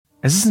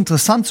Es ist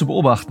interessant zu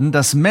beobachten,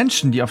 dass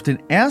Menschen, die auf den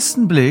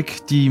ersten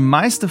Blick die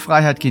meiste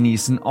Freiheit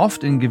genießen,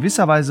 oft in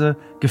gewisser Weise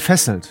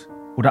gefesselt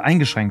oder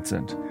eingeschränkt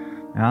sind.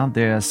 Ja,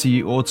 der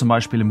CEO zum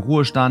Beispiel im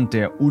Ruhestand,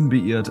 der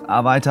unbeirrt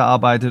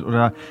weiterarbeitet,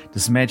 oder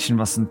das Mädchen,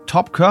 was einen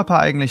Top-Körper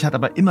eigentlich hat,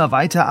 aber immer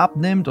weiter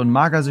abnimmt und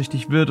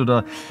magersüchtig wird,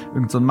 oder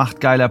irgend so ein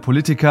machtgeiler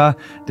Politiker,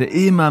 der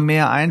immer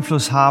mehr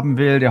Einfluss haben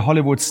will, der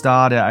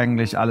Hollywood-Star, der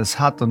eigentlich alles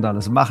hat und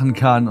alles machen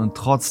kann und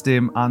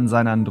trotzdem an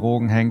seinen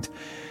Drogen hängt.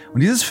 Und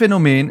dieses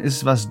Phänomen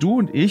ist, was du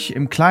und ich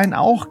im Kleinen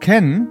auch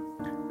kennen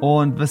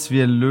und was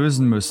wir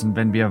lösen müssen,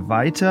 wenn wir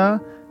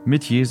weiter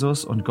mit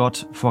Jesus und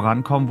Gott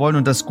vorankommen wollen.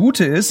 Und das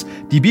Gute ist,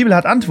 die Bibel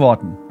hat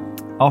Antworten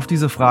auf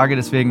diese Frage,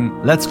 deswegen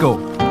let's go!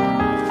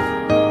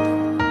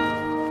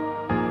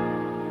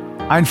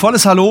 Ein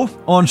volles Hallo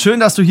und schön,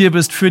 dass du hier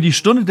bist für die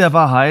Stunde der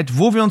Wahrheit,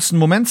 wo wir uns einen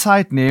Moment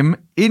Zeit nehmen,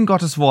 in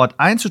Gottes Wort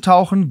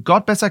einzutauchen,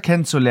 Gott besser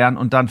kennenzulernen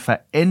und dann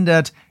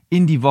verändert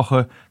in die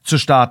Woche zu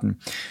starten.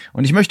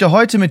 Und ich möchte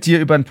heute mit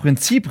dir über ein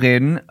Prinzip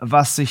reden,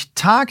 was sich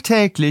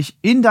tagtäglich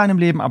in deinem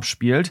Leben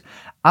abspielt,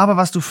 aber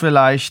was du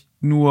vielleicht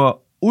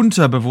nur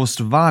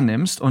unterbewusst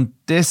wahrnimmst, und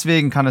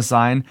deswegen kann es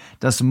sein,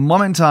 dass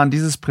momentan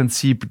dieses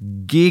Prinzip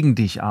gegen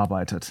dich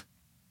arbeitet.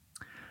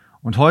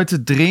 Und heute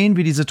drehen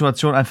wir die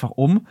Situation einfach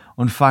um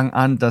und fangen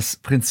an, das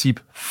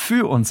Prinzip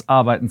für uns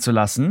arbeiten zu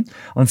lassen.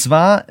 Und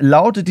zwar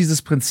lautet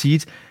dieses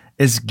Prinzip: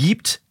 Es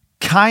gibt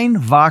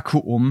kein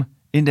Vakuum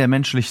in der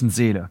menschlichen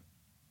Seele.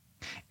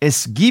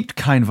 Es gibt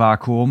kein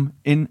Vakuum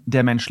in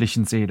der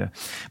menschlichen Seele.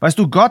 Weißt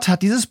du, Gott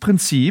hat dieses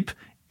Prinzip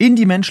in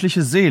die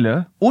menschliche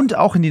Seele und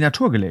auch in die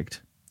Natur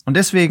gelegt. Und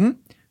deswegen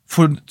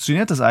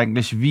funktioniert das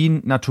eigentlich wie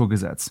ein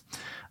Naturgesetz.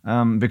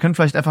 Wir können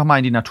vielleicht einfach mal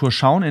in die Natur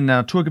schauen. In der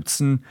Natur gibt es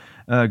ein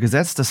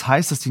Gesetz, das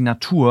heißt, dass die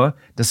Natur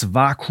das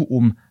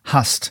Vakuum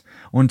hasst.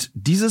 Und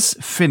dieses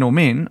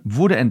Phänomen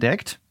wurde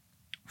entdeckt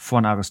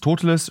von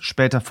Aristoteles,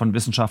 später von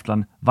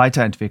Wissenschaftlern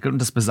weiterentwickelt.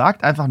 Und das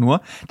besagt einfach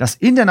nur, dass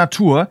in der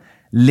Natur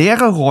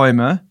leere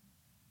Räume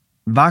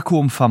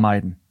Vakuum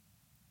vermeiden.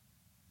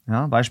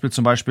 Ja,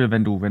 zum Beispiel,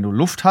 wenn du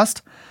Luft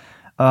hast,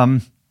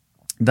 dann,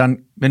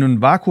 wenn du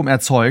ein Vakuum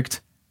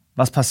erzeugt,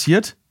 was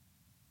passiert?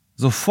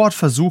 Sofort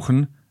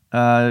versuchen,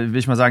 will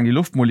ich mal sagen, die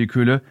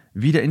Luftmoleküle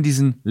wieder in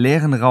diesen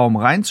leeren Raum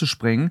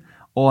reinzuspringen,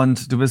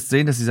 und du wirst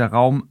sehen, dass dieser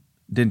Raum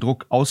den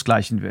Druck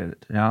ausgleichen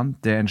wird. Ja?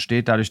 Der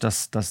entsteht dadurch,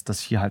 dass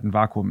hier halt ein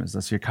Vakuum ist,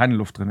 dass hier keine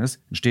Luft drin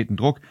ist, entsteht ein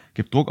Druck,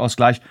 gibt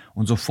Druckausgleich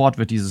und sofort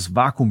wird dieses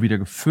Vakuum wieder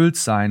gefüllt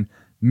sein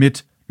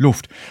mit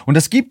Luft. Und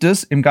das gibt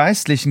es im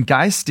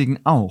Geistigen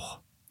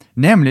auch.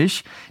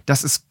 Nämlich,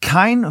 dass es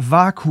kein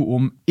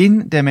Vakuum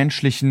in der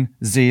menschlichen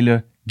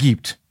Seele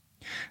gibt.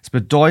 Das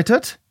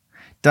bedeutet,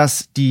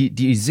 dass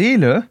die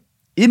Seele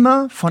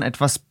immer von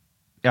etwas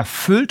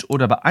erfüllt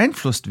oder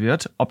beeinflusst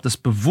wird, ob das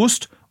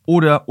bewusst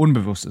oder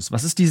unbewusst ist.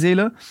 Was ist die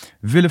Seele?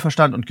 Wille,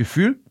 Verstand und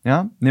Gefühl.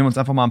 Ja? Nehmen wir uns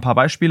einfach mal ein paar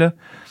Beispiele.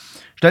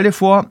 Stell dir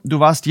vor, du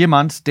bist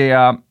jemand,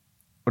 der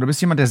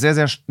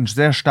einen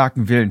sehr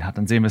starken Willen hat.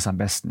 Dann sehen wir es am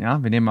besten.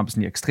 Ja? Wir nehmen mal ein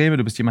bisschen die Extreme.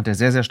 Du bist jemand, der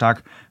sehr, sehr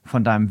stark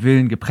von deinem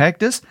Willen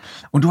geprägt ist.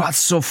 Und du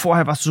hast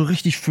vorher warst du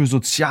richtig für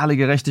soziale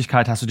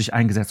Gerechtigkeit, hast du dich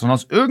eingesetzt. Und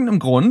aus irgendeinem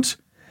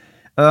Grund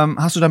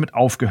hast du damit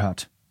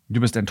aufgehört.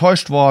 Du bist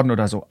enttäuscht worden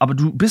oder so. Aber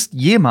du bist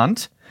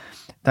jemand,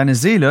 deine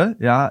Seele,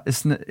 ja,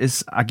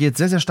 agiert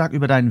sehr, sehr stark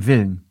über deinen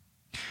Willen.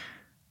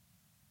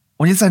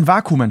 Und jetzt ist ein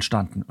Vakuum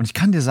entstanden. Und ich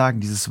kann dir sagen,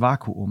 dieses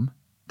Vakuum,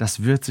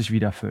 das wird sich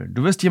wieder füllen.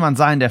 Du wirst jemand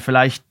sein, der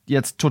vielleicht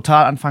jetzt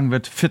total anfangen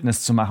wird,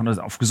 Fitness zu machen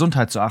oder auf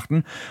Gesundheit zu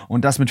achten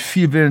und das mit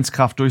viel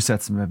Willenskraft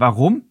durchsetzen will.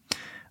 Warum?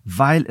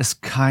 Weil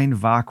es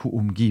kein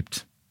Vakuum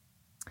gibt.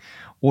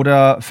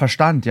 Oder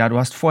Verstand, ja,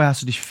 vorher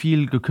hast du dich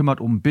viel gekümmert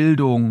um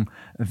Bildung,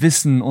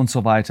 Wissen und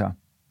so weiter.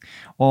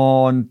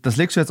 Und das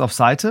legst du jetzt auf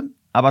Seite,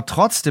 aber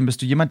trotzdem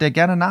bist du jemand, der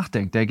gerne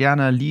nachdenkt, der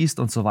gerne liest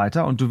und so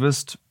weiter. Und du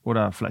wirst,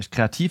 oder vielleicht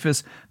kreativ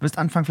ist, wirst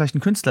anfangen, vielleicht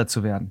ein Künstler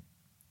zu werden.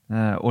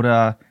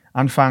 Oder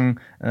anfangen,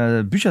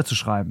 Bücher zu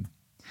schreiben.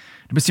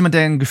 Du bist jemand,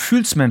 der ein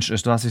Gefühlsmensch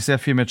ist. Du hast dich sehr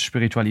viel mit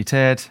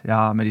Spiritualität,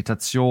 ja,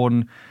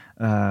 Meditation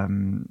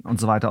und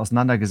so weiter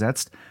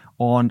auseinandergesetzt.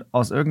 Und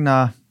aus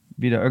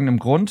irgendeinem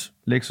Grund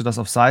legst du das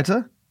auf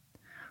Seite.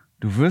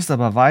 Du wirst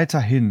aber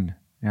weiterhin,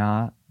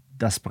 ja,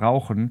 das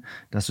brauchen,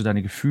 dass du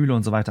deine Gefühle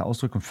und so weiter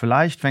ausdrückst. Und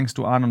vielleicht fängst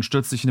du an und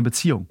stürzt dich in eine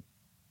Beziehung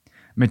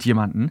mit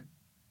jemandem,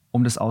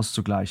 um das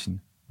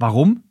auszugleichen.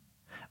 Warum?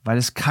 Weil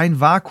es kein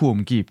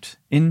Vakuum gibt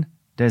in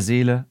der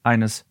Seele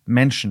eines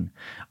Menschen.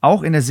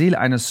 Auch in der Seele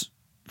eines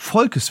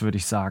Volkes, würde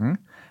ich sagen,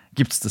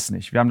 gibt es das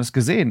nicht. Wir haben das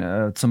gesehen.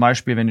 Zum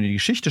Beispiel, wenn du in die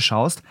Geschichte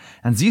schaust,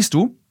 dann siehst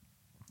du,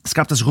 es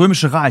gab das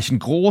Römische Reich, ein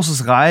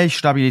großes Reich,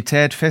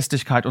 Stabilität,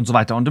 Festigkeit und so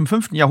weiter. Und im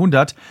 5.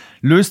 Jahrhundert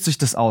löst sich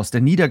das aus,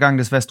 der Niedergang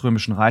des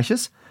Weströmischen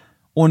Reiches.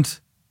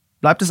 Und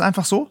bleibt es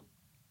einfach so?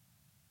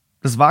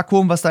 Das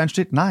Vakuum, was da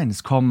entsteht? Nein,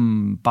 es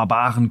kommen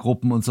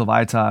Barbarengruppen und so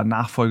weiter,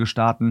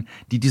 Nachfolgestaaten,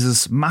 die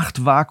dieses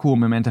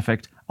Machtvakuum im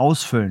Endeffekt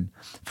ausfüllen.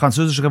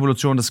 Französische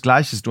Revolution das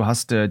Gleiche. Du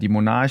hast die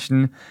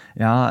Monarchen,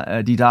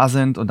 ja, die da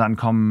sind, und dann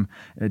kommen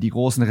die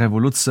großen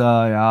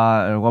Revoluzer,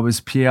 ja,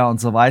 Robespierre und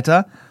so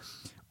weiter.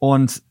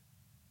 Und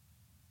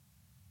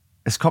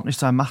es kommt nicht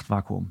zu einem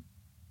Machtvakuum.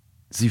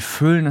 Sie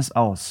füllen es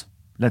aus.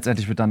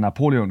 Letztendlich wird dann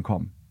Napoleon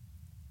kommen.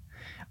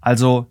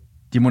 Also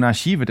die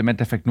Monarchie wird im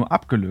Endeffekt nur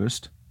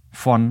abgelöst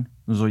von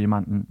so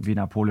jemanden wie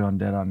Napoleon,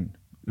 der dann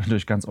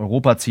durch ganz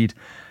Europa zieht.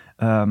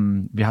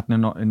 Wir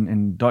hatten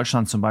in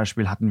Deutschland zum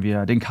Beispiel hatten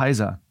wir den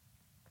Kaiser.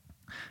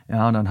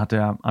 Ja, und dann hat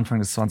er Anfang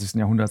des 20.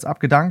 Jahrhunderts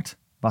abgedankt.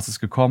 Was ist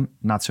gekommen?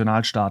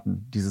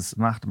 Nationalstaaten. Dieses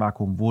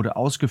Machtvakuum wurde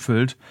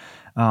ausgefüllt.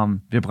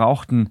 Wir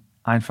brauchten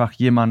einfach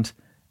jemand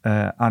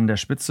an der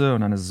Spitze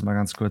und dann ist es mal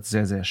ganz kurz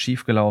sehr, sehr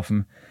schief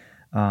gelaufen,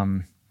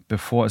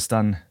 bevor es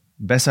dann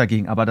besser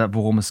ging. Aber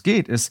worum es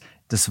geht, ist,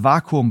 das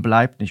Vakuum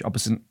bleibt nicht. Ob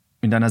es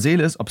in deiner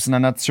Seele ist, ob es in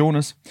einer Nation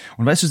ist.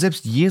 Und weißt du,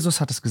 selbst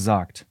Jesus hat es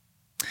gesagt.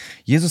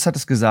 Jesus hat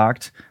es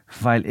gesagt,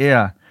 weil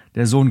er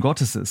der Sohn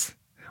Gottes ist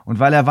und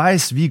weil er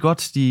weiß, wie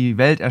Gott die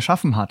Welt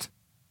erschaffen hat.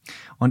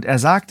 Und er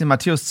sagt in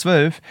Matthäus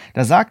 12,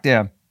 da sagt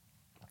er,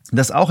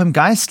 dass auch im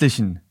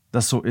Geistlichen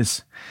das so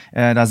ist.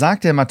 Da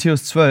sagt er in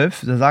Matthäus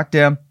 12, da sagt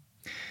er,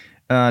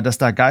 dass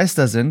da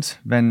Geister sind,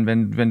 wenn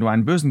du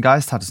einen bösen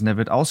Geist hattest und der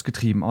wird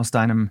ausgetrieben aus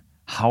deinem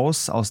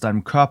Haus, aus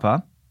deinem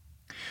Körper.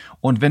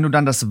 Und wenn du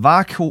dann das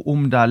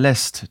Vakuum da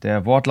lässt,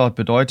 der Wortlaut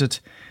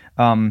bedeutet,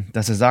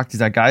 dass er sagt,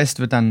 dieser Geist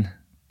wird dann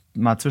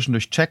mal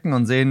zwischendurch checken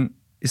und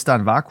sehen, ist da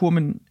ein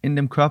Vakuum in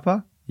dem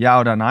Körper? Ja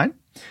oder nein?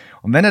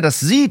 Und wenn er das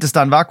sieht, ist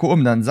da ein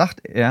Vakuum,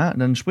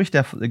 dann spricht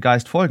der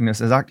Geist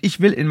Folgendes. Er sagt, ich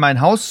will in mein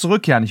Haus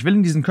zurückkehren, ich will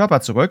in diesen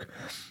Körper zurück,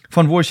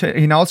 von wo ich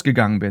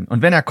hinausgegangen bin.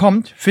 Und wenn er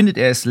kommt, findet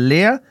er es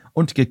leer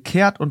und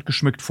gekehrt und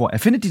geschmückt vor. Er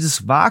findet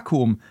dieses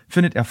Vakuum,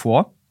 findet er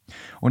vor.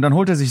 Und dann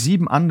holt er sich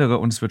 7 andere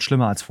und es wird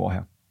schlimmer als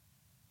vorher.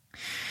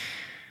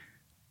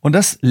 Und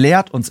das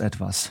lehrt uns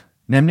etwas,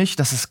 nämlich,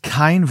 dass es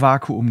kein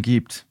Vakuum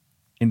gibt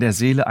in der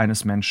Seele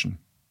eines Menschen.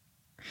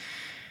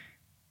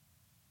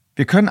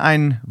 Wir können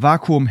ein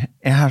Vakuum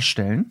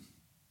herstellen.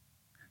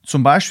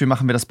 Zum Beispiel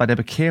machen wir das bei der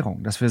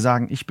Bekehrung, dass wir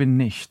sagen, ich bin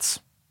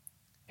nichts.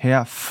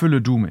 Herr,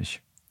 fülle du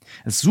mich.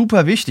 Es ist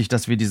super wichtig,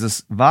 dass wir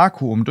dieses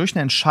Vakuum durch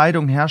eine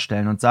Entscheidung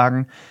herstellen und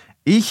sagen,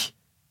 ich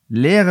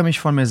leere mich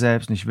von mir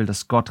selbst und ich will,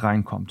 dass Gott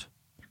reinkommt.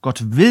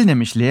 Gott will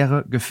nämlich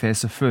leere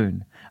Gefäße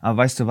füllen. Aber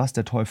weißt du was?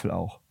 Der Teufel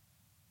auch.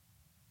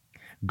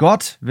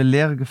 Gott will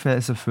leere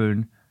Gefäße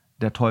füllen,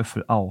 der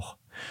Teufel auch.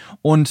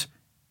 Und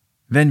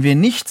wenn wir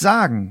nicht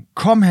sagen,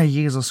 komm Herr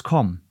Jesus,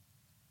 komm,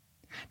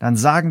 dann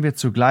sagen wir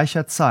zu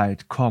gleicher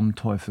Zeit, komm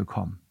Teufel,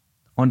 komm.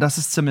 Und das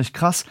ist ziemlich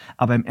krass,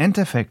 aber im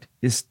Endeffekt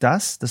ist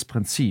das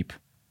Prinzip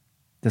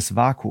des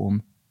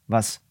Vakuum,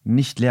 was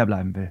nicht leer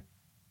bleiben will.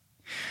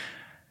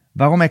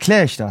 Warum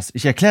erkläre ich das?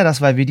 Ich erkläre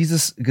das, weil wir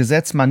dieses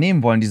Gesetz mal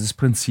nehmen wollen, dieses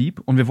Prinzip,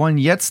 und wir wollen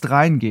jetzt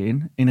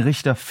reingehen in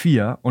Richter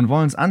 4 und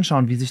wollen uns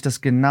anschauen, wie sich das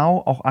genau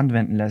auch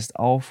anwenden lässt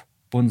auf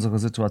unsere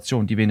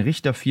Situation, die wir in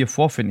Richter 4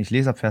 vorfinden. Ich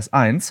lese ab Vers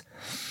 1.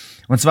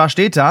 Und zwar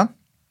steht da,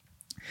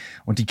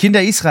 und die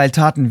Kinder Israel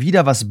taten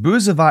wieder, was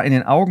böse war in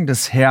den Augen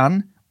des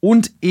Herrn,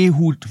 und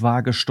Ehud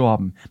war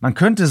gestorben. Man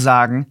könnte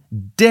sagen,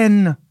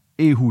 denn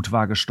Ehud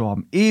war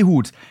gestorben.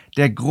 Ehud,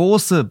 der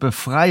große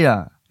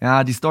Befreier.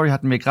 Ja, die Story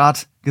hatten wir gerade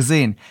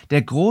gesehen.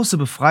 Der große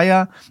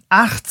Befreier,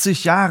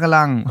 80 Jahre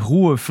lang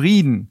Ruhe,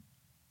 Frieden.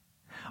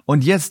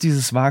 Und jetzt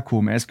dieses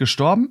Vakuum. Er ist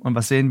gestorben und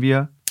was sehen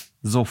wir?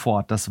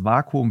 Sofort. Das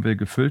Vakuum will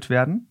gefüllt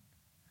werden.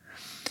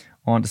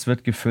 Und es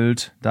wird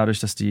gefüllt dadurch,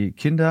 dass die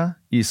Kinder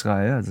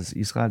Israel, also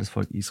das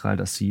Volk Israel,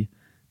 dass sie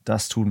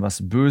das tun,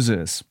 was böse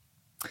ist.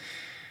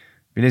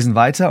 Wir lesen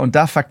weiter. Und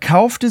da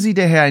verkaufte sie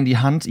der Herr in die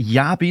Hand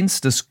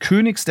Jabins, des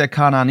Königs der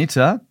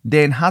Kanaaniter,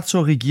 der in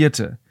Hazor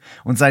regierte.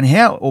 Und sein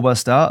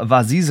Heeroberster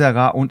war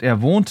Sisera und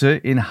er wohnte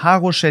in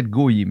Haroshet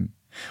Goim.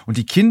 Und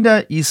die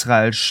Kinder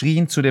Israel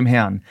schrien zu dem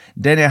Herrn,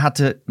 denn er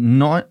hatte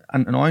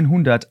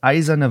 900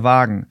 eiserne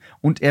Wagen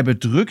und er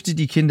bedrückte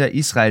die Kinder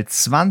Israel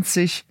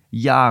 20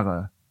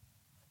 Jahre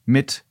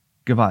mit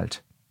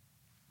Gewalt.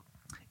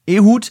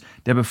 Ehud,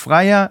 der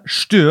Befreier,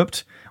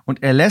 stirbt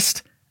und er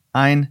lässt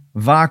ein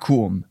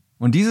Vakuum.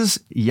 Und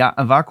dieses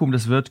Vakuum,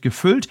 das wird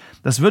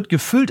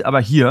gefüllt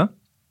aber hier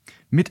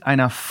mit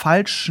einer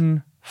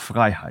falschen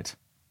Freiheit.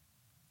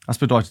 Was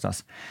bedeutet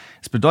das?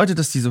 Es bedeutet,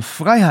 dass diese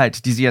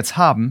Freiheit, die sie jetzt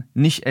haben,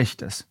 nicht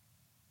echt ist.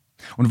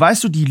 Und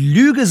weißt du, die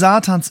Lüge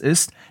Satans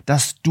ist,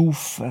 dass du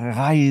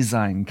frei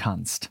sein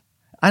kannst.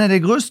 Einer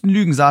der größten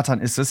Lügen Satan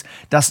ist es,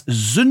 dass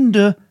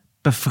Sünde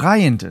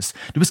befreiend ist.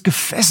 Du bist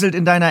gefesselt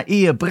in deiner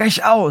Ehe,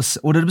 brech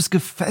aus. Oder du bist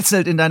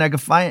gefesselt in deiner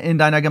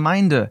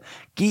Gemeinde,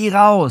 geh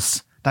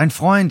raus. Dein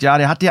Freund, ja,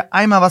 der hat dir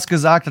einmal was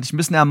gesagt, hat dich ein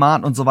bisschen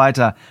ermahnt und so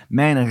weiter.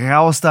 Man,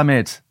 raus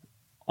damit.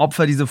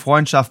 Opfer diese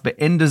Freundschaft,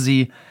 beende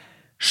sie.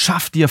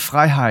 Schaff dir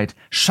Freiheit.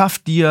 Schaff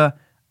dir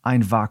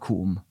ein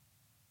Vakuum.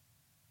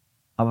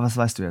 Aber was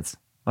weißt du jetzt?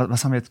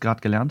 Was haben wir jetzt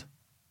gerade gelernt?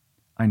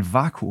 Ein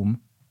Vakuum,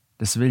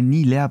 das will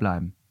nie leer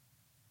bleiben.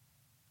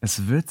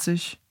 Es wird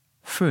sich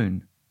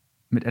füllen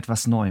mit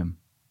etwas Neuem.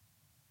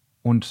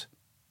 Und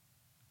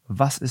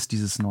was ist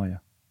dieses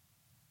Neue?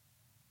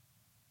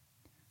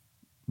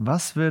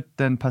 Was wird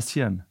denn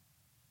passieren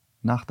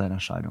nach deiner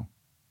Scheidung?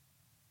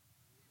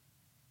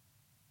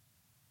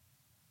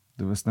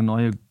 Du wirst eine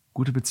neue,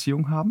 gute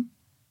Beziehung haben.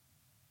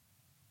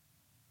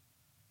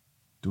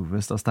 Du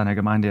wirst aus deiner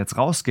Gemeinde jetzt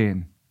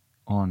rausgehen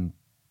und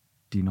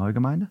Die neue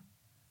Gemeinde?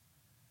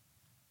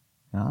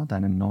 Ja,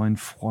 deine neuen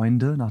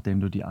Freunde, nachdem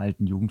du die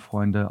alten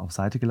Jugendfreunde auf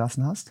Seite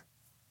gelassen hast?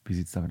 Wie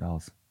sieht es damit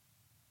aus?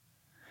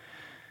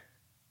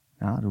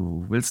 Ja,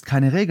 du willst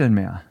keine Regeln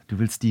mehr. Du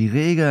willst die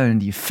Regeln,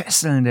 die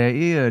Fesseln der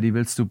Ehe, die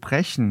willst du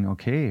brechen.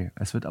 Okay,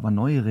 es wird aber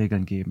neue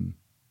Regeln geben.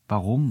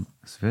 Warum?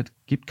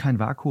 Gibt kein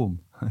Vakuum.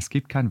 Es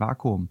gibt kein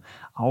Vakuum.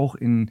 Auch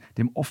in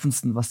dem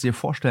offensten, was du dir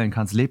vorstellen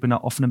kannst. Leb in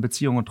einer offenen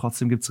Beziehung und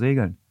trotzdem gibt es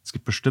Regeln. Es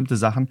gibt bestimmte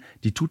Sachen,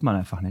 die tut man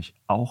einfach nicht.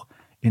 Auch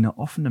in einer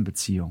offenen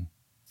Beziehung.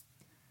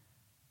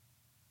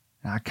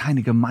 Ja,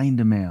 keine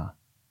Gemeinde mehr.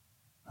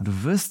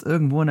 Du wirst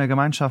irgendwo in der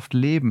Gemeinschaft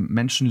leben.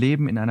 Menschen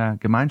leben in einer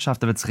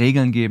Gemeinschaft, da wird es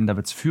Regeln geben, da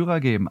wird es Führer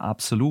geben,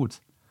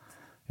 absolut.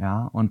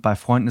 Ja, und bei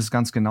Freunden ist es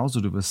ganz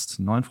genauso. Du wirst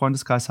einen neuen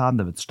Freundeskreis haben,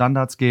 da wird es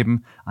Standards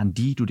geben, an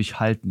die du dich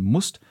halten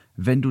musst,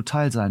 wenn du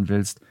Teil sein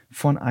willst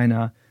von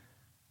einer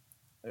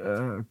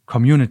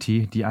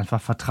Community, die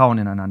einfach Vertrauen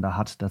ineinander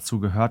hat. Dazu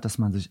gehört, dass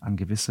man sich an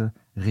gewisse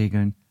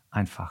Regeln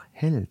einfach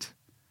hält.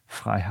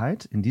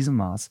 Freiheit in diesem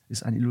Maß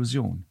ist eine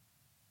Illusion.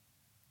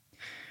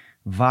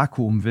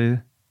 Vakuum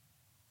will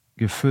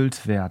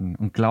gefüllt werden.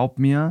 Und glaub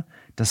mir,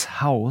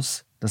 das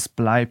Haus, das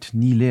bleibt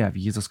nie leer, wie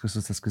Jesus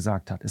Christus das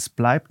gesagt hat. Es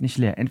bleibt nicht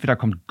leer. Entweder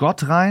kommt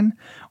Gott rein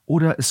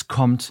oder es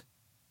kommt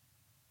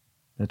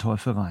der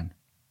Teufel rein.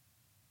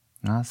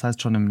 Ja, das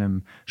heißt schon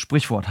im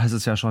Sprichwort, heißt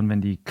es ja schon,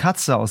 wenn die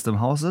Katze aus dem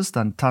Haus ist,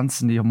 dann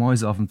tanzen die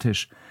Mäuse auf dem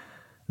Tisch.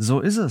 So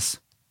ist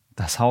es.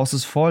 Das Haus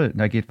ist voll,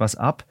 da geht was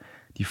ab.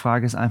 Die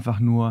Frage ist einfach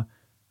nur,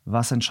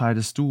 was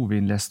entscheidest du,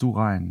 wen lässt du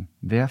rein?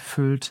 Wer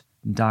füllt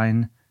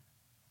dein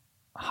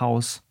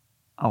Haus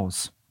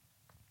aus?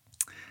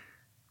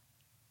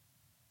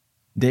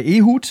 Der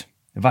Ehud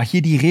war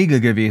hier die Regel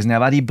gewesen, er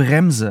war die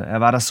Bremse,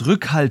 er war das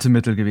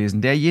Rückhaltemittel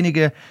gewesen,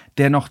 derjenige,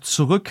 der noch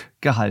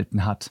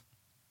zurückgehalten hat.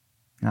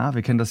 Ja,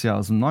 wir kennen das ja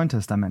aus dem Neuen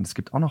Testament. Es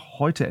gibt auch noch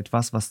heute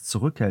etwas, was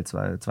zurückhält,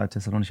 2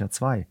 Thessalonicher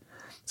 2.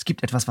 Es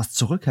gibt etwas, was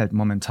zurückhält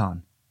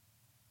momentan.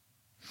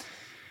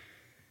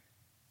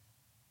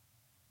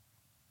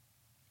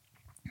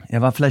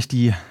 Er war vielleicht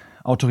die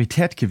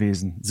Autorität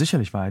gewesen.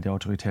 Sicherlich war er die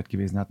Autorität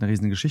gewesen. Er hat eine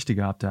riesige Geschichte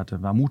gehabt,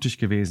 war mutig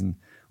gewesen.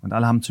 Und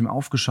alle haben zu ihm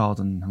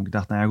aufgeschaut und haben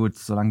gedacht, naja gut,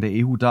 solange der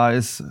Ehud da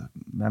ist,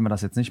 werden wir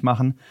das jetzt nicht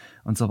machen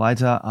und so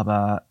weiter.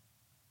 Aber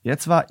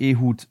jetzt war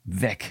Ehud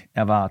weg.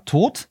 Er war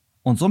tot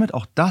und somit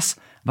auch das,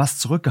 was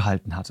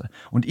zurückgehalten hatte.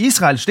 Und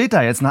Israel steht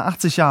da jetzt nach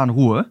 80 Jahren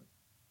Ruhe. Und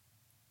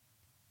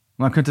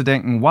man könnte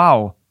denken,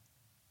 wow,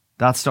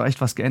 da hat sich doch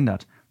echt was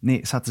geändert. Nee,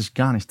 es hat sich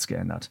gar nichts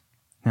geändert.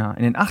 Ja,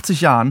 in den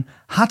 80 Jahren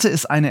hatte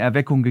es eine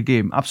Erweckung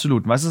gegeben,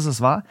 absolut. Weißt du, was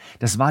das war?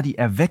 Das war die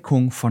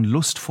Erweckung von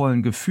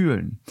lustvollen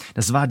Gefühlen.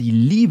 Das war die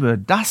Liebe,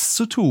 das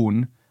zu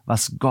tun,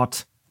 was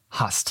Gott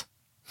hasst.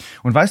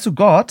 Und weißt du,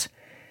 Gott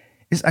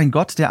ist ein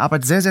Gott, der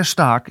arbeitet sehr, sehr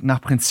stark nach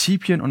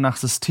Prinzipien und nach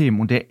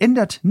Systemen. Und der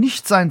ändert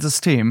nicht sein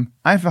System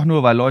einfach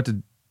nur, weil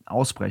Leute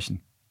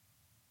ausbrechen,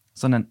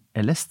 sondern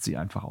er lässt sie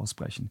einfach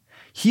ausbrechen.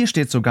 Hier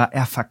steht sogar,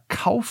 er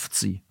verkauft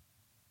sie.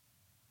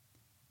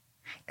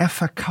 Er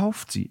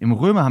verkauft sie. Im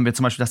Römer haben wir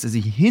zum Beispiel, dass er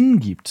sie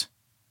hingibt.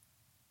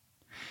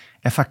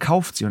 Er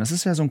verkauft sie. Und das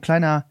ist ja so ein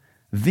kleiner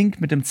Wink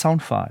mit dem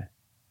Zaunpfahl.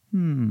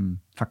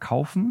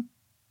 Verkaufen?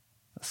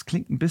 Das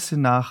klingt ein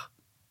bisschen nach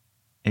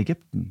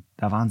Ägypten.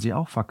 Da waren sie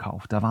auch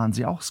verkauft. Da waren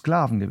sie auch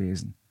Sklaven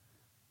gewesen.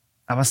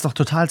 Aber es ist doch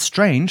total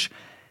strange,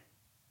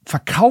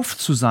 verkauft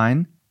zu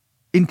sein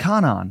in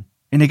Kanaan.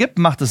 In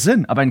Ägypten macht es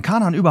Sinn, aber in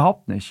Kanaan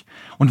überhaupt nicht.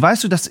 Und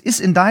weißt du, das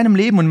ist in deinem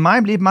Leben und in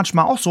meinem Leben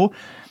manchmal auch so,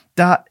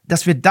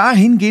 dass wir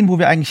dahin gehen, wo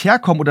wir eigentlich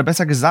herkommen, oder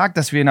besser gesagt,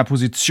 dass wir in einer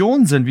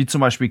Position sind, wie zum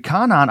Beispiel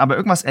Kanaan, aber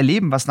irgendwas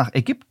erleben, was nach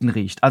Ägypten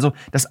riecht. Also,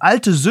 dass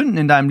alte Sünden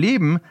in deinem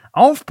Leben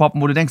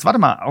aufpoppen, wo du denkst, warte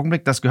mal,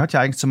 Augenblick, das gehört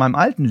ja eigentlich zu meinem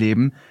alten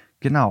Leben.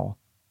 Genau.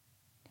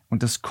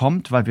 Und das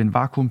kommt, weil wir ein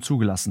Vakuum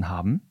zugelassen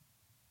haben,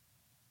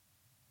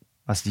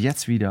 was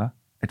jetzt wieder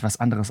etwas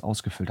anderes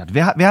ausgefüllt hat.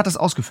 Wer hat das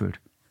ausgefüllt?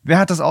 Wer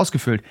hat das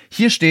ausgefüllt?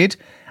 Hier steht,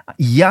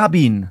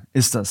 Jabin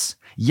ist das.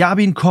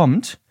 Jabin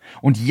kommt.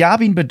 Und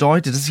Jabin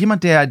bedeutet, das ist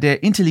jemand,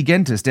 der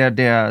intelligent ist,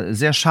 der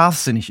sehr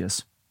scharfsinnig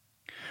ist.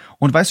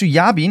 Und weißt du,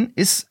 Jabin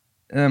ist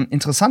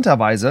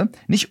interessanterweise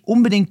nicht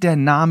unbedingt der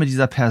Name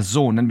dieser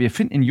Person, denn wir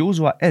finden in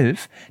Josua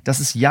 11, dass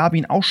es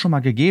Jabin auch schon mal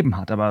gegeben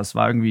hat, aber es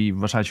war irgendwie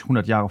wahrscheinlich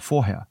 100 Jahre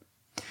vorher.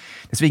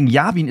 Deswegen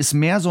Jabin ist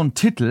mehr so ein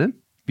Titel,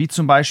 wie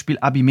zum Beispiel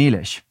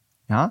Abimelech.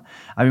 Ja?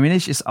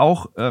 Abimelech ist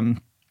auch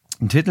ein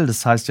Titel,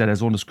 das heißt ja der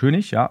Sohn des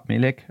Königs, ja,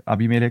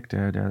 Abimelech,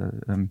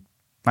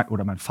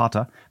 mein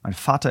Vater. Mein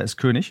Vater ist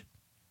König.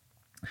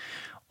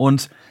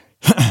 Und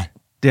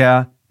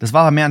das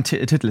war mehr ein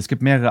Titel. Es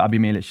gibt mehrere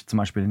Abimelech, zum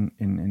Beispiel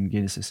in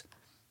Genesis.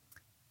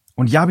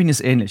 Und Jabin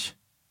ist ähnlich.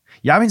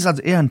 Jabin ist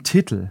also eher ein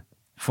Titel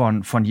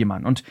von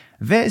jemandem. Und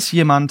wer ist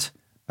jemand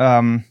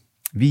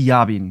wie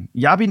Jabin?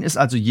 Jabin ist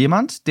also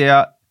jemand,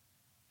 der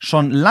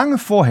schon lange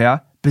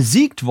vorher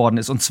besiegt worden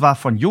ist, und zwar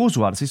von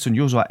Josua. Das siehst du in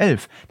Josua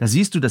 11. Da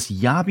siehst du, dass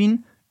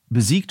Jabin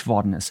besiegt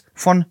worden ist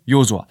von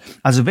Josua.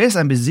 Also wer ist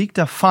ein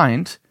besiegter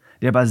Feind,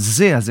 der aber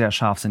sehr, sehr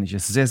scharfsinnig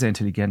ist, sehr, sehr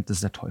intelligent, das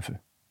ist der Teufel.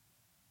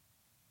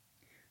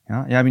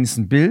 Ja, Jabin ist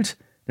ein Bild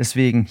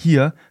deswegen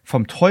hier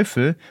vom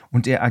Teufel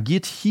und er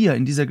agiert hier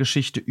in dieser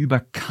Geschichte über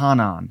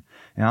Kanaan,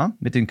 ja,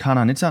 mit den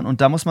Kanaanitern.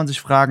 Und da muss man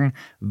sich fragen,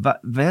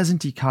 wer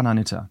sind die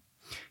Kanaaniter?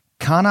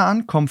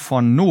 Kanaan kommt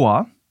von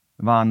Noah,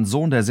 war ein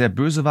Sohn, der sehr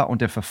böse war und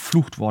der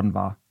verflucht worden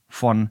war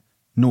von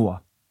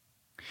Noah.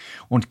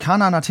 Und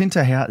Kanaan hat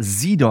hinterher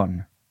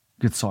Sidon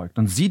gezeugt.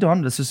 Und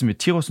Sidon, das wissen wir,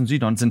 Tyrus und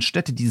Sidon, sind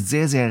Städte, die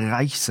sehr, sehr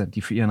reich sind,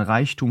 die für ihren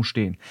Reichtum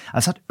stehen. Also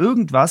es hat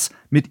irgendwas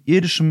mit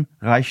irdischem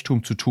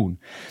Reichtum zu tun.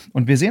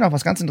 Und wir sehen auch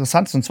was ganz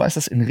Interessantes, und zwar ist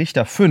das in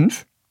Richter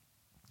 5.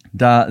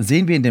 Da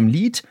sehen wir in dem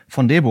Lied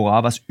von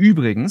Deborah, was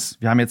übrigens,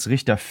 wir haben jetzt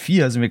Richter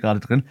 4, sind wir gerade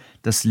drin,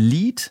 das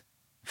Lied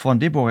von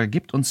Deborah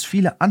gibt uns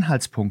viele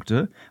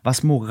Anhaltspunkte,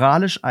 was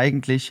moralisch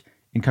eigentlich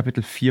in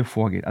Kapitel 4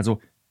 vorgeht. Also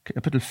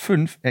Kapitel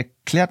 5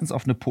 erklärt uns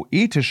auf eine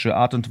poetische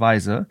Art und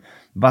Weise,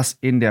 was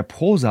in der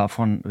Prosa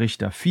von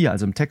Richter 4,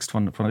 also im Text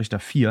von Richter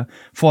 4,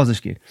 vor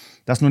sich geht.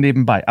 Das nur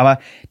nebenbei. Aber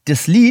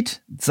das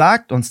Lied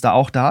sagt uns da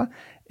auch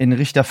in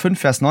Richter 5,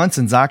 Vers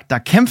 19 sagt, da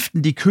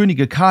kämpften die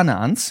Könige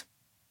Kanaans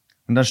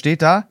und da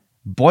steht da,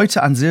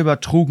 Beute an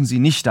Silber trugen sie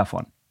nicht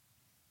davon.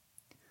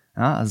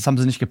 Ja, also das haben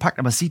sie nicht gepackt,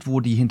 aber es sieht,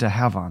 wo die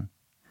hinterher waren.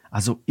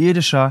 Also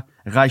irdischer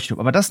Reichtum.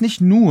 Aber das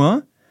nicht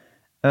nur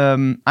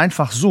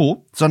einfach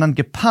so, sondern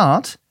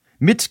gepaart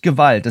mit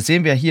Gewalt. Das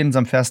sehen wir hier in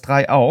unserem Vers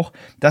 3 auch,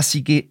 dass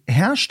sie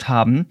geherrscht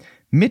haben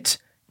mit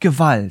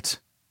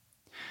Gewalt.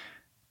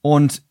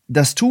 Und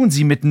das tun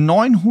sie mit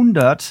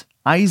 900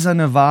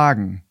 eiserne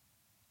Wagen.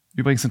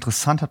 Übrigens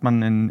interessant, hat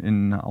man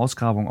in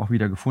Ausgrabung auch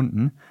wieder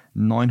gefunden,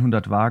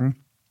 900 Wagen.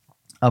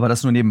 Aber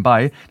das nur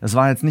nebenbei. Das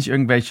waren jetzt nicht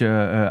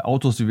irgendwelche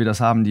Autos, wie wir das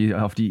haben, die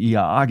auf die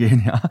IAA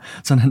gehen, ja,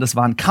 sondern das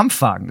waren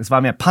Kampfwagen. Das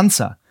war mehr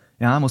Panzer,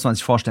 ja, muss man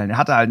sich vorstellen. Er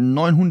hatte halt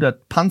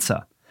 900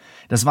 Panzer.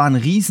 Das war ein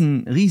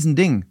riesen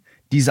Ding,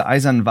 diese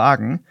eisernen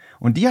Wagen.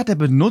 Und die hat er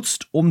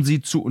benutzt, um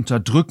sie zu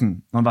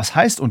unterdrücken. Und was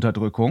heißt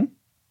Unterdrückung?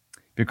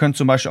 Wir können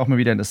zum Beispiel auch mal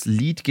wieder in das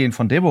Lied gehen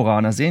von Deborah.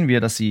 Und da sehen wir,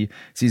 dass sie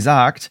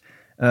sagt,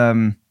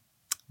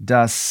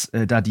 dass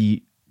da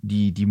die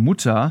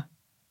Mutter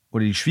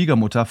oder die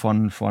Schwiegermutter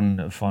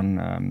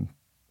von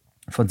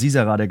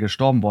Sisera, der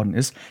gestorben worden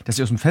ist, dass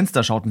sie aus dem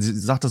Fenster schaut und sie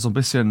sagt das so ein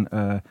bisschen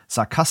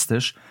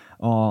sarkastisch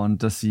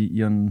und dass sie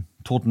ihren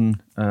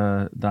toten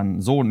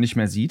dann Sohn nicht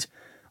mehr sieht.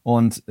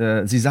 Und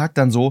sie sagt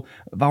dann so,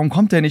 warum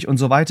kommt der nicht und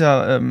so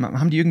weiter,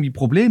 haben die irgendwie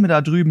Probleme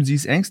da drüben, sie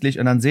ist ängstlich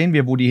und dann sehen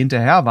wir, wo die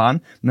hinterher waren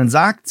und dann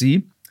sagt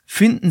sie,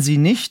 finden sie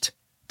nicht,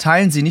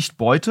 teilen sie nicht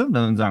Beute,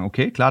 dann sagen,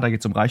 okay, klar, da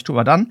geht es um Reichtum,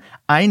 aber dann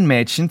ein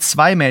Mädchen,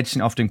 2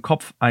 Mädchen auf den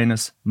Kopf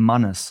eines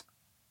Mannes.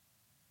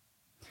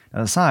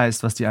 Das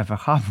heißt, was die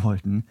einfach haben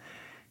wollten,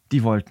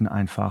 die wollten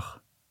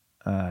einfach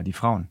die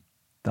Frauen.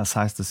 Das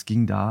heißt, es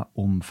ging da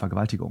um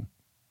Vergewaltigung.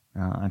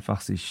 Ja,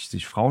 einfach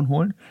sich Frauen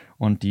holen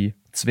und die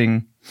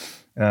zwingen,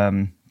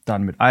 dann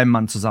mit einem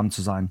Mann zusammen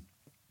zu sein.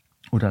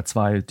 Oder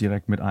 2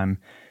 direkt mit einem.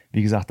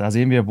 Wie gesagt, da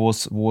sehen wir,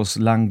 wo es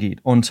lang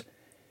geht. Und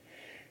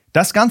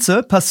das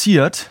Ganze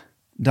passiert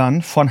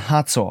dann von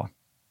Hazor.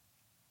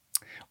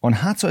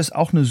 Und Hazor ist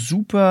auch eine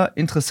super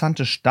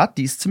interessante Stadt.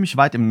 Die ist ziemlich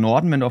weit im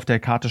Norden, wenn du auf der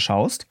Karte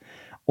schaust.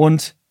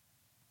 Und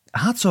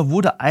Hazor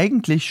wurde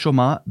eigentlich schon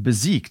mal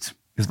besiegt.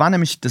 Es war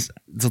nämlich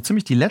so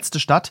ziemlich die letzte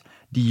Stadt,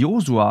 die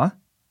Josua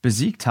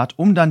besiegt hat,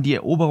 um dann die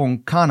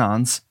Eroberung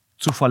Kanaans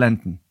zu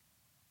vollenden.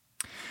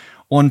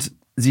 Und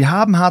sie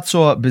haben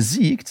Hazor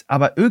besiegt,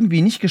 aber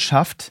irgendwie nicht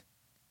geschafft,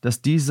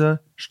 dass diese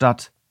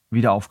Stadt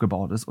wieder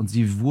aufgebaut ist. Und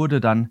sie wurde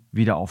dann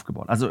wieder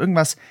aufgebaut. Also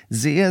irgendwas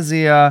sehr,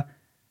 sehr,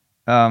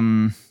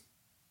 will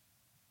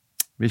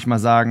ich mal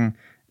sagen,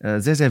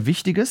 sehr, sehr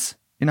Wichtiges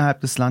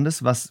innerhalb des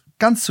Landes, was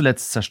ganz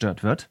zuletzt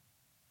zerstört wird.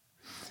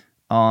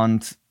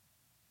 Und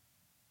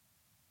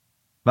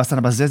was dann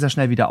aber sehr, sehr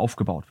schnell wieder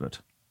aufgebaut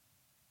wird.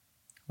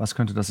 Was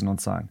könnte das in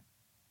uns sein?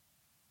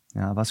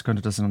 Ja, was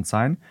könnte das in uns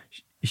sein?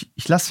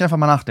 Ich lasse dich einfach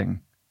mal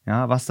nachdenken,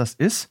 ja, was das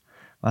ist,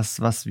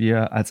 was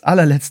wir als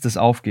allerletztes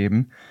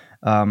aufgeben,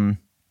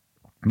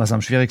 was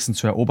am schwierigsten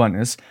zu erobern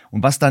ist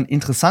und was dann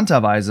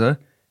interessanterweise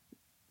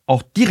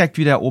auch direkt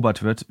wieder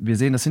erobert wird. Wir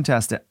sehen, dass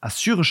hinterher der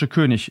assyrische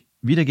König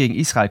wieder gegen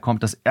Israel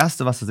kommt. Das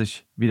Erste, was er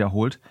sich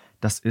wiederholt,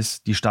 das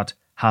ist die Stadt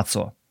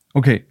Hazor.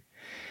 Okay.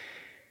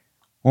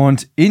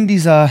 Und in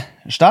dieser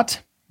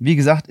Stadt, wie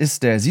gesagt,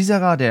 ist der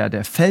Sisera,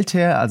 der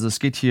Feldherr. Also es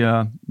geht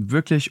hier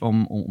wirklich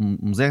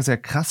um sehr, sehr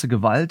krasse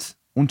Gewalt,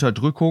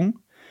 Unterdrückung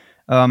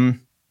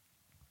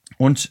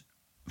und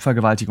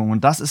Vergewaltigung.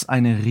 Und das ist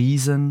eine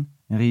riesen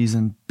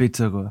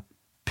bittere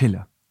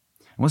Pille.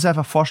 Du musst dir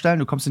einfach vorstellen,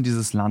 du kommst in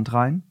dieses Land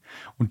rein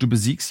und du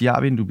besiegst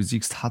Jabin, du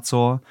besiegst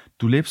Hazor,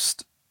 du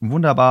lebst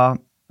wunderbar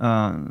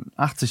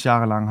 80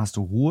 Jahre lang, hast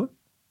du Ruhe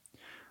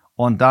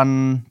und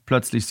dann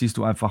plötzlich siehst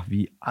du einfach,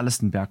 wie alles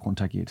den Berg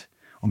runtergeht.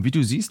 Und wie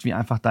du siehst, wie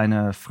einfach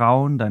deine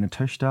Frauen, deine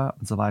Töchter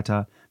und so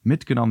weiter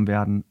mitgenommen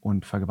werden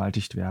und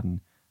vergewaltigt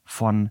werden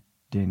von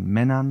den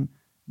Männern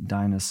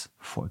deines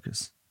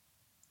Volkes.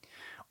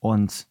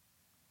 Und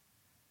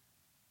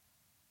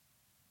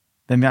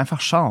wenn wir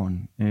einfach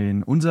schauen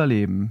in unser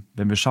Leben,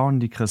 wenn wir schauen in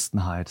die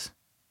Christenheit,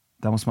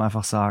 da muss man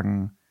einfach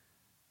sagen,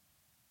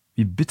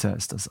 wie bitter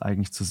ist das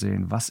eigentlich zu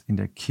sehen, was in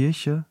der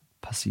Kirche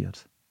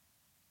passiert.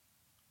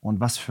 Und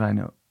was für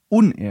eine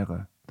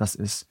Unehre das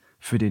ist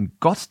für den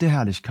Gott der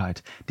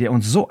Herrlichkeit, der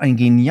uns so ein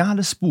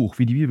geniales Buch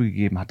wie die Bibel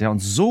gegeben hat, der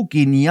uns so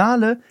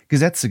geniale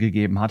Gesetze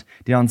gegeben hat,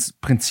 der uns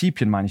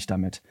Prinzipien, meine ich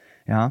damit,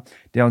 ja,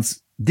 der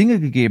uns Dinge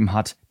gegeben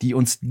hat, die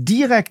uns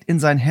direkt in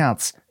sein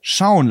Herz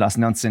schauen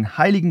lassen, der uns den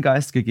Heiligen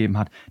Geist gegeben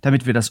hat,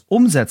 damit wir das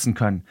umsetzen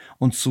können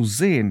und zu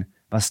sehen,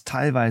 was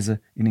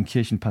teilweise in den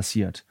Kirchen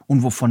passiert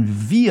und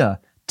wovon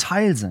wir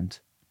Teil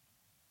sind.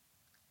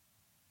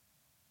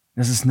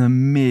 Das ist eine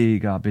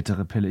mega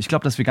bittere Pille. Ich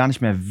glaube, dass wir gar nicht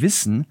mehr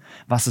wissen,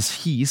 was es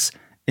hieß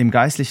im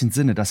geistlichen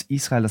Sinne, dass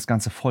Israel das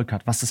ganze Volk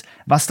hat.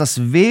 Was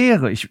das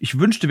wäre. Ich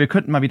wünschte, wir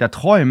könnten mal wieder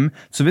träumen,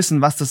 zu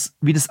wissen,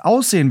 wie das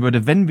aussehen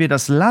würde, wenn wir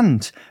das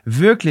Land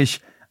wirklich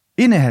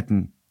inne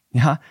hätten.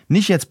 Ja,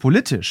 nicht jetzt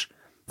politisch,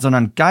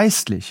 sondern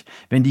geistlich.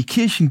 Wenn die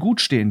Kirchen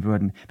gut stehen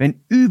würden,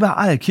 wenn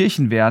überall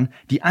Kirchen wären,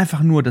 die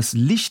einfach nur das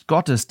Licht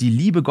Gottes, die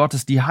Liebe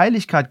Gottes, die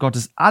Heiligkeit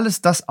Gottes,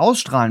 alles das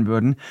ausstrahlen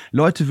würden,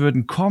 Leute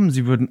würden kommen,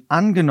 sie würden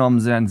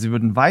angenommen werden, sie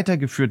würden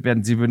weitergeführt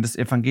werden, sie würden das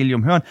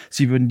Evangelium hören,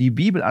 sie würden die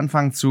Bibel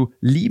anfangen zu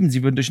lieben,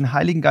 sie würden durch den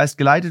Heiligen Geist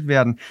geleitet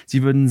werden,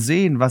 sie würden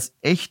sehen, was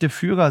echte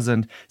Führer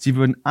sind, sie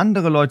würden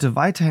andere Leute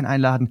weiterhin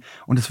einladen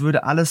und es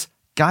würde alles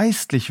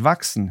geistlich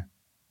wachsen.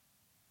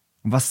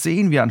 Und was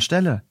sehen wir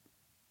anstelle?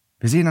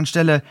 Wir sehen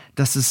anstelle,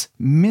 dass es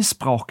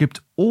Missbrauch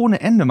gibt ohne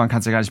Ende. Man kann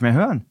es ja gar nicht mehr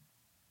hören.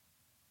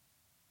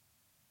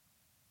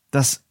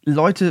 Dass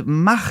Leute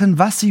machen,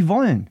 was sie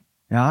wollen.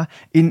 Ja,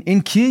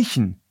 in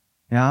Kirchen.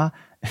 Ja,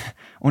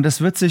 und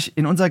das wird sich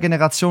in unserer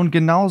Generation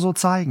genauso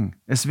zeigen.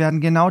 Es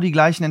werden genau die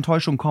gleichen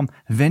Enttäuschungen kommen,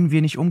 wenn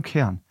wir nicht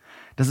umkehren.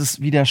 Dass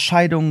es wieder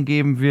Scheidungen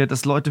geben wird,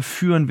 dass Leute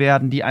führen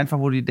werden, die einfach,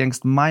 wo du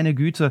denkst, meine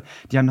Güte,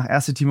 die haben nach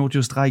 1.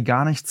 Timotheus 3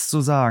 gar nichts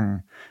zu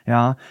sagen.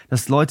 Ja,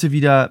 dass Leute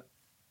wieder,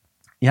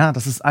 ja,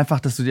 das ist einfach,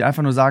 dass du dir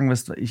einfach nur sagen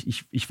wirst,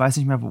 ich weiß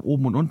nicht mehr, wo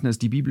oben und unten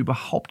ist, die Bibel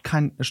überhaupt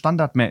kein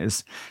Standard mehr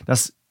ist.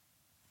 Dass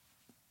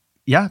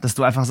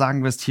du einfach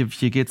sagen wirst,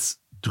 hier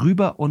geht's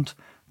drüber und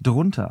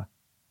drunter.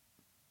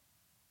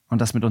 Und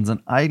das mit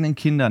unseren eigenen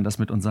Kindern, das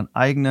mit unseren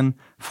eigenen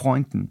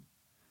Freunden.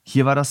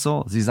 Hier war das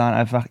so, sie sahen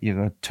einfach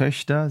ihre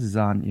Töchter, sie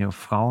sahen ihre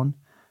Frauen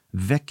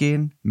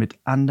weggehen mit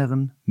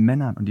anderen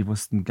Männern und die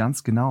wussten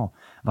ganz genau,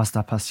 was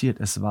da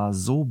passiert. Es war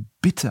so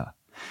bitter.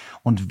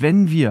 Und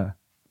wenn wir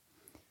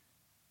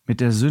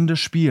mit der Sünde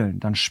spielen,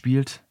 dann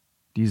spielt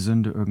die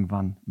Sünde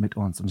irgendwann mit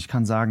uns. Und ich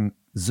kann sagen,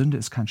 Sünde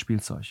ist kein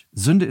Spielzeug.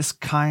 Sünde ist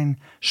kein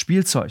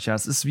Spielzeug. Ja,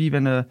 es ist wie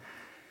wenn du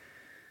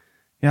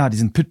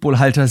diesen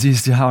Pitbull-Halter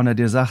siehst, ja, und er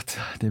dir sagt,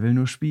 der will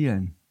nur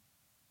spielen.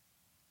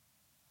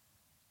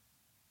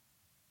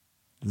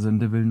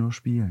 Sünde will nur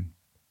spielen.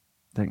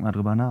 Denk mal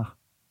drüber nach.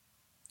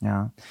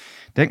 Ja.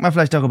 Denk mal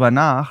vielleicht darüber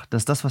nach,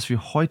 dass das, was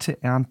wir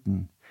heute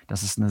ernten,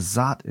 dass es eine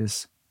Saat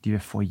ist, die wir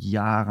vor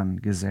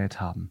Jahren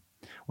gesät haben.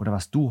 Oder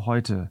was du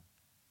heute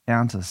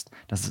erntest,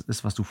 das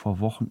ist, was du vor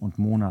Wochen und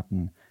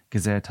Monaten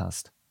gesät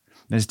hast.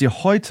 Wenn es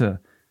dir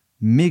heute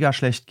mega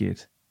schlecht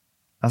geht,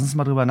 lass uns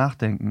mal drüber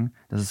nachdenken,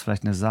 dass es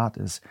vielleicht eine Saat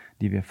ist,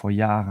 die wir vor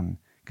Jahren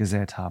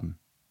gesät haben.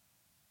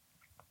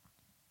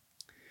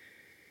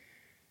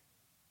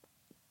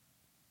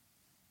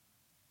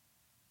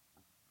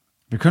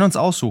 Wir können uns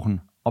aussuchen,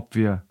 ob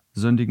wir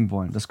sündigen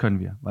wollen. Das können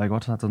wir, weil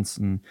Gott hat uns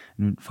einen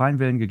freien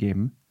Willen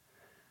gegeben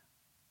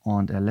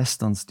und er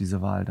lässt uns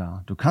diese Wahl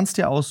da. Du kannst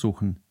dir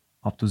aussuchen,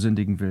 ob du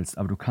sündigen willst,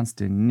 aber du kannst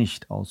dir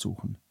nicht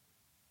aussuchen,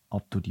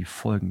 ob du die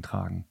Folgen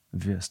tragen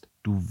wirst.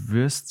 Du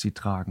wirst sie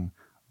tragen.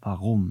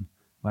 Warum?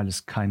 Weil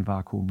es kein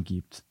Vakuum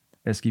gibt.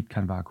 Es gibt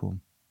kein Vakuum.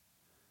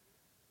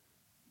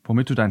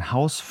 Womit du dein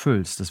Haus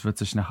füllst, das wird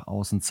sich nach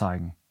außen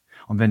zeigen.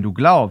 Und wenn du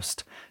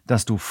glaubst,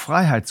 dass du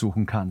Freiheit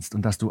suchen kannst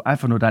und dass du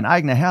einfach nur dein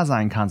eigener Herr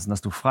sein kannst und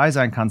dass du frei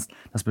sein kannst,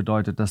 das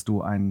bedeutet, dass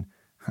du deinen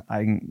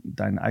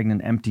eigenen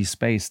Empty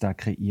Space da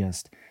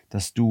kreierst,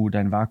 dass du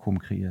dein Vakuum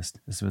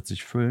kreierst. Es wird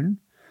sich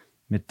füllen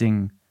mit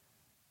Dingen,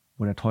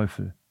 wo der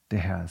Teufel der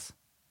Herr ist.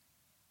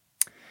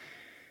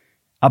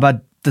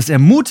 Aber das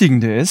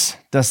Ermutigende ist,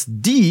 dass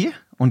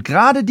und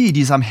gerade die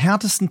es am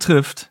härtesten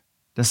trifft,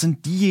 das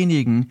sind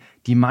diejenigen,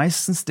 die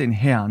meistens den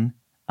Herrn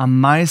am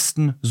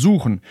meisten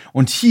suchen.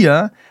 Und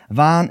hier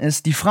waren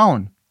es die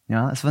Frauen.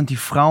 Ja, es waren die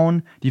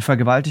Frauen, die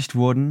vergewaltigt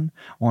wurden.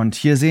 Und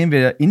hier sehen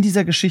wir in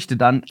dieser Geschichte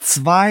dann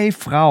 2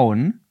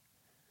 Frauen,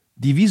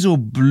 die wie so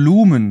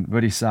Blumen,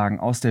 würde ich sagen,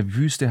 aus der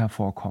Wüste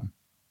hervorkommen.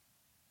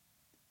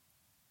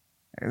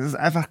 Es ist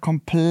einfach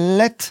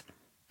komplett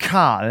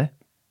kahl,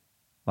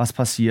 was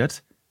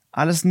passiert.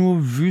 Alles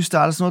nur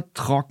Wüste, alles nur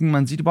trocken.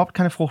 Man sieht überhaupt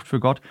keine Frucht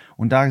für Gott.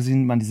 Und da sieht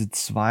man diese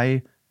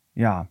 2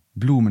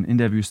 Blumen in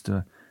der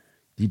Wüste,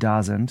 die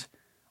da sind.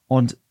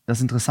 Und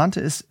das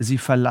Interessante ist, sie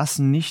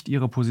verlassen nicht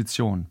ihre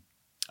Position,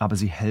 aber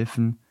sie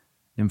helfen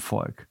dem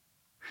Volk.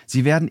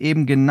 Sie werden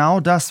eben genau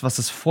das, was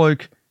das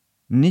Volk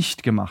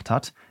nicht gemacht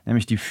hat,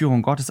 nämlich die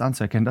Führung Gottes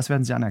anzuerkennen, das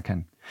werden sie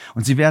anerkennen.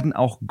 Und sie werden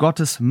auch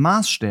Gottes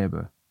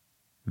Maßstäbe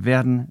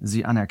werden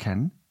sie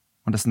anerkennen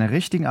und das in der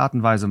richtigen Art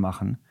und Weise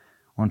machen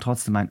und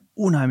trotzdem ein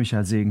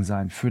unheimlicher Segen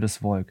sein für das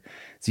Volk.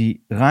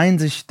 Sie reihen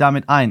sich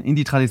damit ein in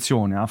die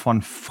Tradition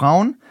von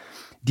Frauen,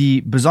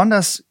 die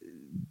besonders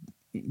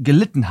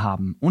gelitten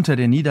haben unter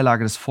der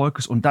Niederlage des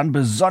Volkes und dann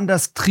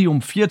besonders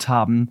triumphiert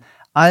haben,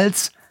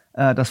 als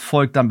das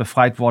Volk dann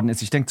befreit worden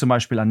ist. Ich denke zum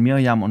Beispiel an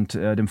Mirjam und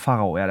dem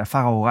Pharao. Ja, der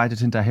Pharao reitet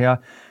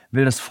hinterher,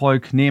 will das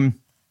Volk nehmen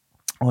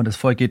und das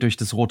Volk geht durch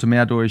das Rote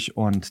Meer durch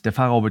und der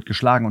Pharao wird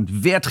geschlagen.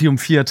 Und wer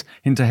triumphiert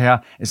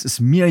hinterher? Es ist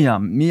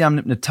Mirjam. Mirjam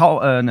nimmt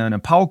eine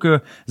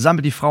Pauke,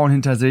 sammelt die Frauen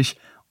hinter sich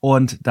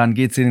und dann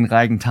geht sie in den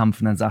Reigen-Tampf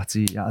und dann sagt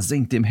sie, ja,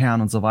 singt dem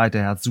Herrn und so weiter.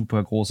 Er hat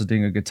super große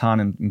Dinge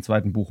getan im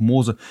 2. Buch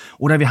Mose.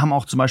 Oder wir haben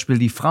auch zum Beispiel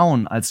die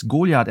Frauen, als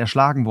Goliath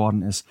erschlagen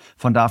worden ist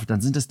von David,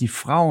 dann sind es die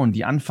Frauen,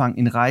 die anfangen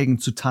in Reigen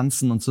zu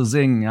tanzen und zu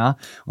singen, ja.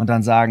 Und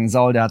dann sagen,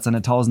 Saul, der hat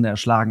seine Tausende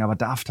erschlagen, aber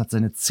David hat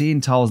seine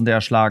Zehntausende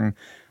erschlagen.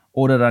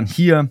 Oder dann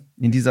hier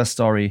in dieser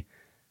Story,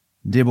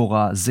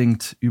 Deborah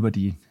singt über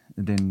die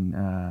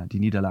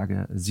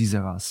Niederlage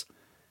Siseras.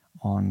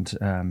 Und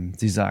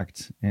sie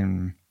sagt,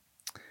 in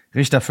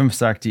Richter 5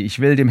 sagt die, ich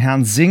will dem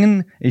Herrn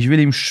singen, ich will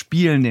ihm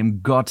spielen,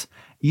 dem Gott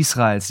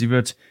Israels. Sie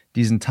wird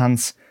diesen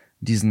Tanz,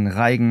 diesen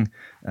Reigen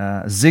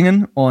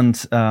singen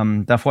und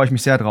da freue ich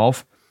mich sehr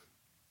drauf.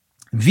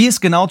 Wie es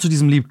genau zu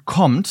diesem Lied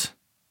kommt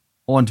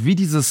und wie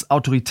dieses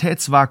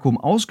Autoritätsvakuum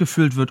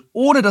ausgefüllt wird,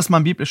 ohne dass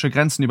man biblische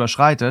Grenzen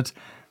überschreitet,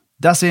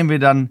 das sehen wir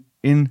dann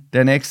in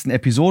der nächsten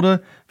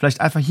Episode.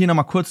 Vielleicht einfach hier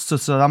nochmal kurz zur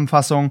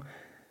Zusammenfassung.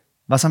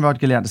 Was haben wir heute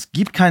gelernt? Es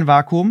gibt kein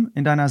Vakuum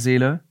in deiner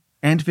Seele.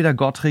 Entweder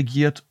Gott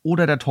regiert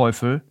oder der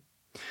Teufel.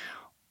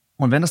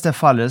 Und wenn das der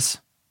Fall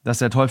ist, dass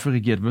der Teufel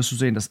regiert, wirst du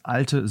sehen, dass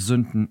alte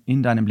Sünden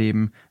in deinem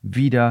Leben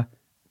wieder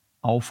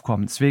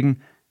aufkommen.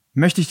 Deswegen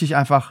möchte ich dich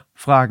einfach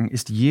fragen,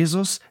 ist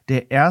Jesus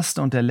der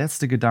erste und der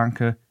letzte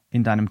Gedanke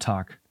in deinem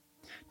Tag?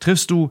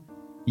 Triffst du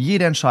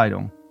jede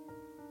Entscheidung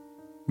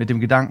mit dem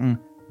Gedanken,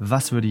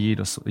 was würde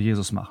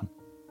Jesus machen?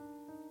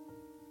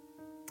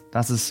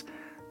 Das ist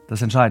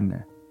das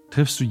Entscheidende.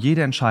 Triffst du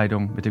jede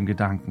Entscheidung mit dem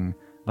Gedanken,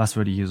 was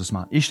würde Jesus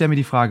machen? Ich stelle mir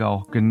die Frage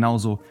auch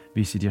genauso,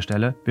 wie ich sie dir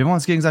stelle. Wir wollen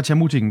uns gegenseitig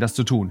ermutigen, das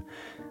zu tun.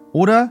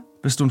 Oder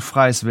bist du ein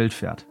freies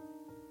Wildpferd?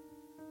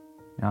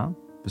 Ja?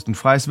 Bist du ein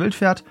freies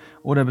Wildpferd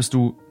oder bist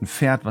du ein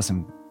Pferd, was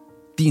im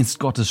Dienst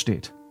Gottes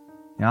steht?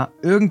 Ja?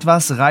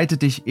 Irgendwas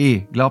reitet dich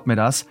glaub mir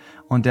das.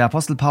 Und der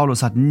Apostel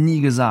Paulus hat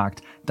nie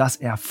gesagt, dass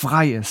er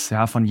frei ist,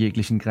 ja, von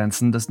jeglichen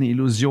Grenzen. Das ist eine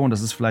Illusion,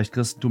 das ist vielleicht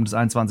Christentum des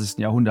 21.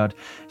 Jahrhunderts.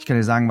 Ich kann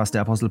dir sagen, was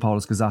der Apostel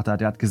Paulus gesagt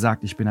hat. Er hat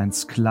gesagt, ich bin ein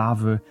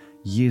Sklave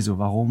Jesu.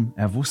 Warum?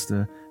 Er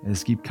wusste,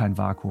 es gibt kein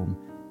Vakuum.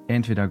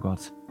 Entweder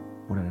Gott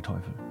oder der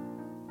Teufel.